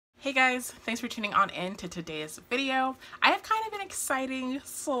Hey guys, thanks for tuning on in to today's video. I have kind of an exciting,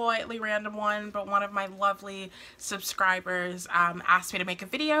 slightly random one, but one of my lovely subscribers asked me to make a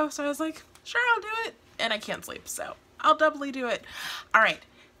video, so I was like, sure, I'll do it. And I can't sleep, so I'll doubly do it. All right.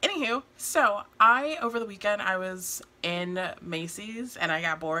 Anywho, so over the weekend, I was in Macy's and I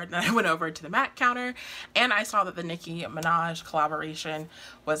got bored and I went over to the m.a.c counter and I saw that the Nicki Minaj collaboration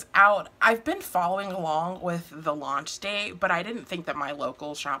was out. I've been following along with the launch date, but I didn't think that my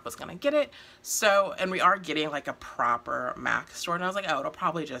local shop was gonna get it. So, and we are getting like a proper m.a.c store, and I was like, oh, it'll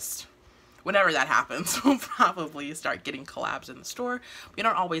probably just, whenever that happens, we'll probably start getting collabs in the store. We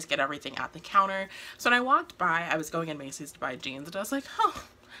don't always get everything at the counter. So when I walked by, I was going in Macy's to buy jeans and I was like, oh,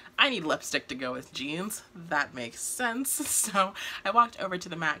 I need lipstick to go with jeans. That makes sense. So I walked over to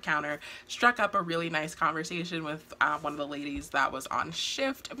the m.a.c counter, struck up a really nice conversation with one of the ladies that was on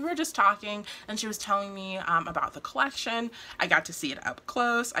shift. We were just talking and she was telling me about the collection. I got to see it up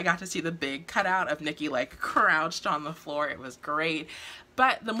close. I got to see the big cutout of Nicki like crouched on the floor. It was great.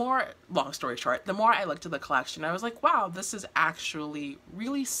 But the more, long story short, the more I looked at the collection, I was like, wow, this is actually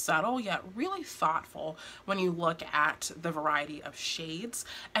really subtle yet really thoughtful when you look at the variety of shades.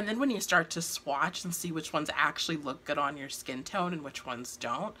 And then when you start to swatch and see which ones actually look good on your skin tone and which ones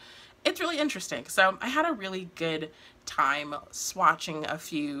don't, it's really interesting. So I had a really good time swatching a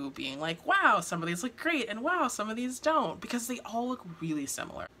few, being like, wow, some of these look great, and wow, some of these don't, because they all look really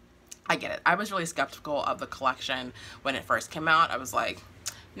similar. I get it. I was really skeptical of the collection when it first came out. I was like,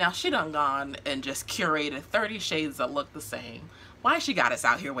 now she done gone and just curated 30 shades that look the same. Why she got us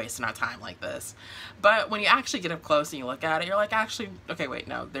out here wasting our time like this? But when you actually get up close and you look at it, you're like, actually, okay, wait,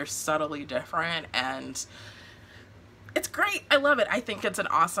 no, they're subtly different and it's great. I love it. I think it's an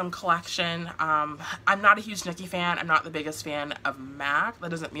awesome collection. I'm not a huge Nicki fan. I'm not the biggest fan of m.a.c. That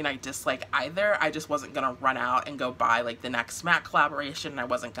doesn't mean I dislike either. I just wasn't going to run out and go buy like the next m.a.c collaboration. I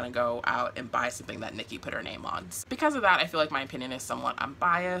wasn't going to go out and buy something that Nicki put her name on. Because of that, I feel like my opinion is somewhat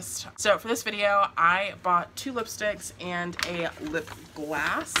unbiased. So for this video, I bought 2 lipsticks and a lip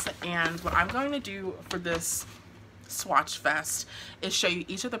gloss. And what I'm going to do for this swatch fest is show you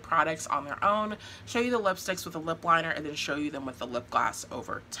each of the products on their own, show you the lipsticks with a lip liner, and then show you them with the lip gloss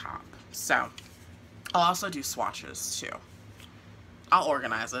over top. So I'll also do swatches too. I'll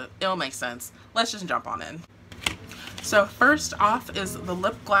organize it. It'll make sense. Let's just jump on in. So first off is the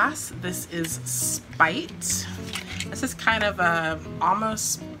lip gloss. This is Spite. This is kind of a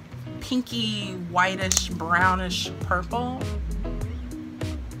almost pinky, whitish, brownish purple.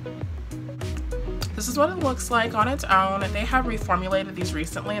 This is what it looks like on its own. They have reformulated these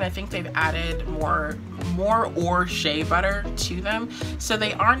recently, and I think they've added more or shea butter to them, so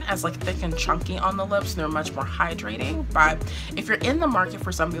they aren't as like thick and chunky on the lips. They're much more hydrating. But if you're in the market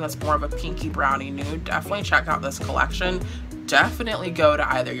for something that's more of a pinky brownie nude, definitely check out this collection. Definitely go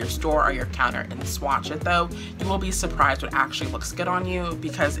to either your store or your counter and swatch it though. You will be surprised what actually looks good on you,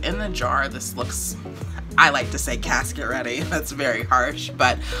 because in the jar this looks, I like to say casket ready. That's very harsh,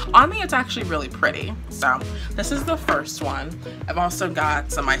 but on me it's actually really pretty. So this is the first one. I've also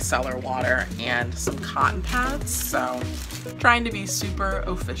got some micellar water and some cotton pads. So trying to be super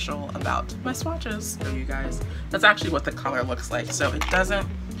official about my swatches for you guys. That's actually what the color looks like. So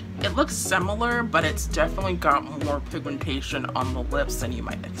it looks similar, but it's definitely got more pigmentation on the lips than you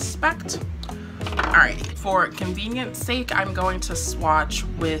might expect. Alrighty, for convenience sake, I'm going to swatch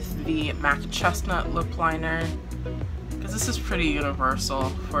with the m.a.c Chestnut Lip Liner, because this is pretty universal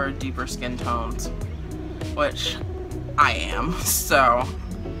for deeper skin tones, which I am. So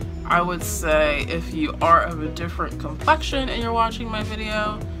I would say if you are of a different complexion and you're watching my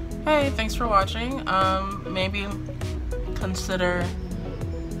video, hey, thanks for watching. Maybe consider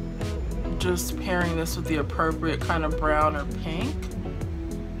just pairing this with the appropriate kind of brown or pink.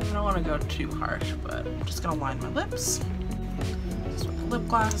 I don't want to go too harsh, but I'm just gonna line my lips. This is what the lip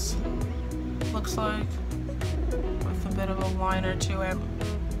gloss looks like, with a bit of a liner to it.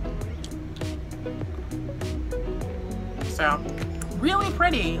 So really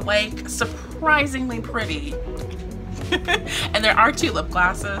pretty, like surprisingly pretty. And there are 2 lip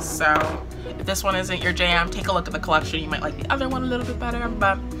glosses, so if this one isn't your jam, take a look at the collection. You might like the other one a little bit better,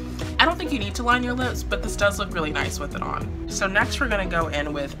 but I don't think you need to line your lips, but this does look really nice with it on. So next we're gonna go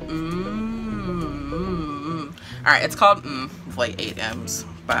in with all right, it's called with like 8 M's,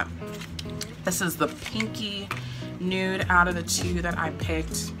 but this is the pinky nude out of the 2 that I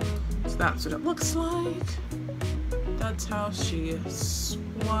picked. So that's what it looks like. That's how she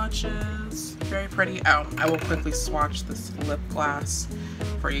swatches. Very pretty. Oh, I will quickly swatch this lip gloss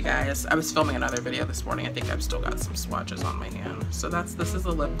for you guys. I was filming another video this morning. I think I've still got some swatches on my hand. So this is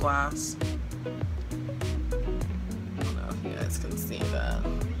the lip gloss. I don't know if you guys can see that.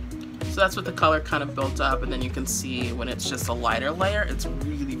 So that's what the color kind of built up, and then you can see when it's just a lighter layer, it's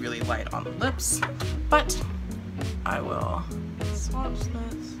really, really light on the lips. But I will swatch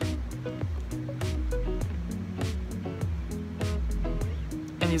this.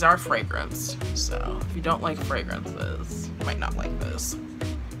 And these are fragranced, so if you don't like fragrances, you might not like this.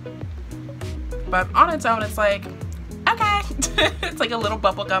 But on its own, it's like, okay. It's like a little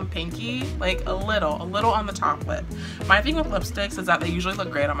bubblegum pinky, like a little on the top lip. My thing with lipsticks is that they usually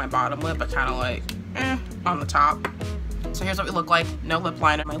look great on my bottom lip, but kind of like, on the top. So here's what we look like. No lip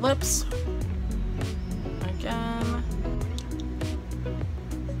liner. My lips. Again.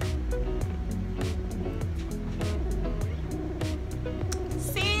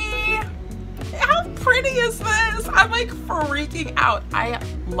 See? How pretty is this? I'm like freaking out. I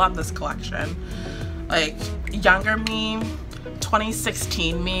love this collection. Like, younger me,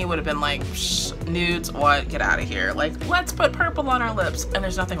 2016 me would have been like, nudes, what, get out of here. Like, let's put purple on our lips. And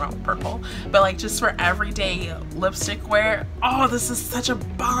there's nothing wrong with purple, but like just for everyday lipstick wear, oh, this is such a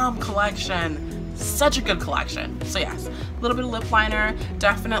bomb collection. Such a good collection. So yes, a little bit of lip liner.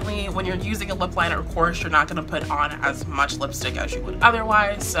 Definitely when you're using a lip liner, of course, you're not going to put on as much lipstick as you would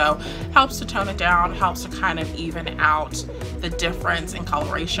otherwise. So helps to tone it down, helps to kind of even out the difference in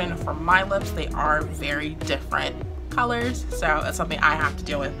coloration. For my lips, they are very different colors. So it's something I have to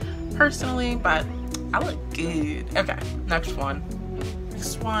deal with personally, but I look good. Okay, next one.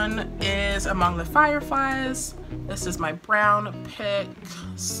 Next one is Among the Fireflies. This is my brown pick.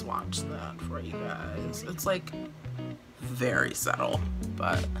 Swatch that for you guys. It's like very subtle,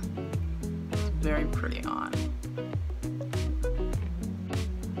 but very pretty on.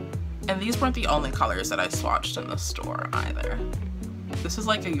 And these weren't the only colors that I swatched in the store either. This is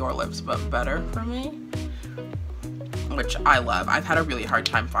like a Your Lips but better for me, which I love. I've had a really hard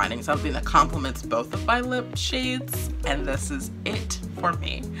time finding something that complements both of my lip shades, and this is it for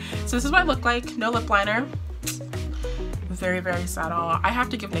me. So this is what I look like. No lip liner. Very, very subtle. I have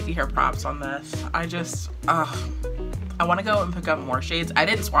to give Nicki her props on this. I just, I want to go and pick up more shades. I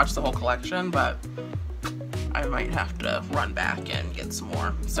didn't swatch the whole collection, but I might have to run back and get some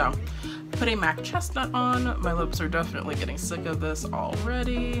more. So, putting MAC Chestnut on. My lips are definitely getting sick of this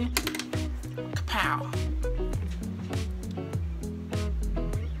already. Kapow.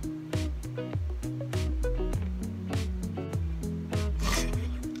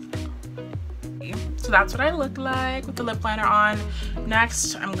 So that's what I look like with the lip liner on.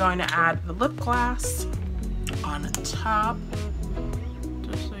 Next, I'm going to add the lip gloss on top,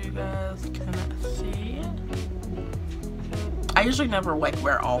 just so you guys can see. I usually never like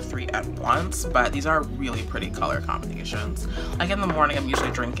wear all three at once, but these are really pretty color combinations. Like in the morning, I'm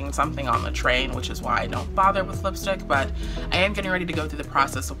usually drinking something on the train, which is why I don't bother with lipstick, but I am getting ready to go through the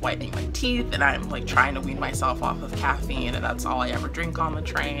process of whitening my teeth, and I'm like trying to wean myself off of caffeine, and that's all I ever drink on the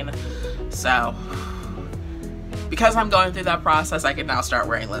train. So because I'm going through that process, I can now start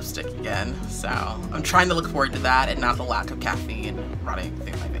wearing lipstick again. So I'm trying to look forward to that and not the lack of caffeine running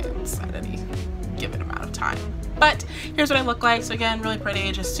through my veins at any given amount of time. But here's what I look like. So again, really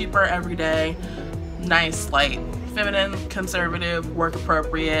pretty, just super everyday, nice, light, feminine, conservative, work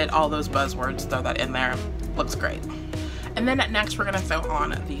appropriate, all those buzzwords, throw that in there. Looks great. And then next we're gonna throw on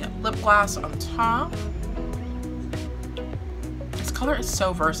the lip gloss on top. This color is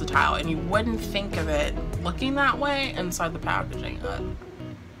so versatile, and you wouldn't think of it looking that way inside the packaging.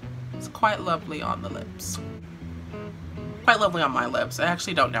 It's quite lovely on the lips. Quite lovely on my lips. I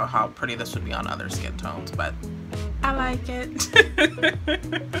actually don't know how pretty this would be on other skin tones, but I like it.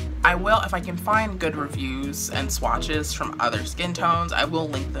 I will, if I can find good reviews and swatches from other skin tones, I will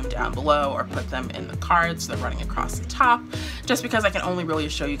link them down below or put them in the cards so they're running across the top, just because I can only really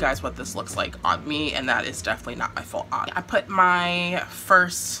show you guys what this looks like on me, and that is definitely not my full on. I put my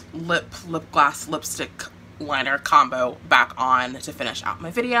first lip gloss lipstick liner combo back on to finish out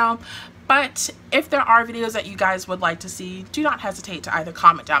my video. But if there are videos that you guys would like to see, do not hesitate to either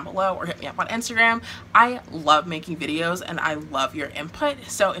comment down below or hit me up on Instagram. I love making videos and I love your input.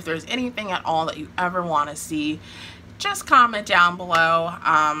 So if there's anything at all that you ever want to see, just comment down below.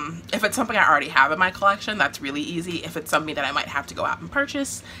 If it's something I already have in my collection, that's really easy. If it's something that I might have to go out and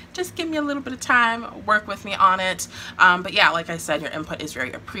purchase, just give me a little bit of time, work with me on it. But yeah, like I said, your input is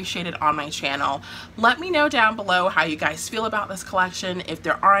very appreciated on my channel. Let me know down below how you guys feel about this collection. If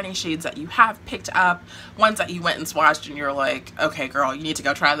there are any shades that you have picked up, ones that you went and swatched and you're like, okay girl, you need to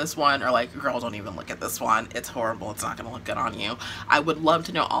go try this one, or like, girl, don't even look at this one, it's horrible, it's not gonna look good on you. I would love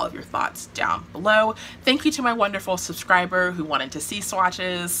to know all of your thoughts down below. Thank you to my wonderful subscriber who wanted to see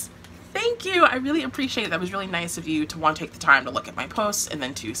swatches. Thank you. I really appreciate it. That was really nice of you to want to take the time to look at my posts and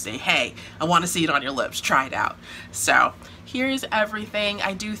then to say, hey, I want to see it on your lips. Try it out. So here's everything.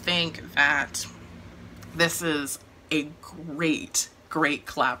 I do think that this is a great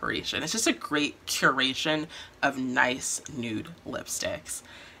collaboration. It's just a great curation of nice nude lipsticks.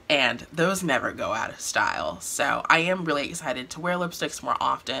 And those never go out of style. So I am really excited to wear lipsticks more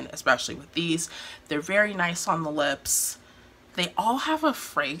often, especially with these. They're very nice on the lips. They all have a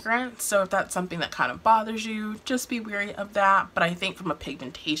fragrance, so if that's something that kind of bothers you, just be wary of that. But I think from a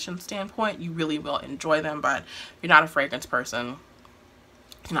pigmentation standpoint, you really will enjoy them. But if you're not a fragrance person,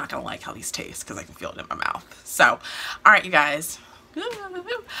 you're not gonna like how these taste, because I can feel it in my mouth. So, all right, you guys. All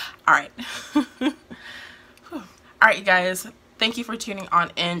right. All right, you guys. Thank you for tuning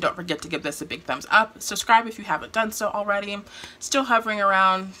on in. Don't forget to give this a big thumbs up. Subscribe if you haven't done so already. Still hovering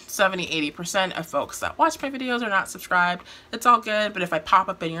around 70-80% of folks that watch my videos are not subscribed. It's all good, but if I pop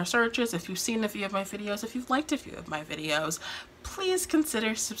up in your searches, if you've seen a few of my videos, if you've liked a few of my videos, please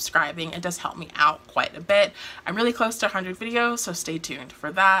consider subscribing. It does help me out quite a bit. I'm really close to 100 videos, so stay tuned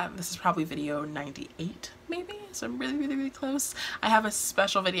for that. This is probably video 98 maybe, so I'm really close. I have a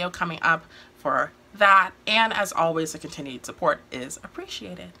special video coming up for that, and as always, the continued support is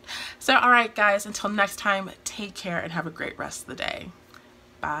appreciated. So all right guys, until next time, take care and have a great rest of the day.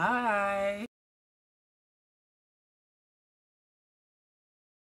 Bye.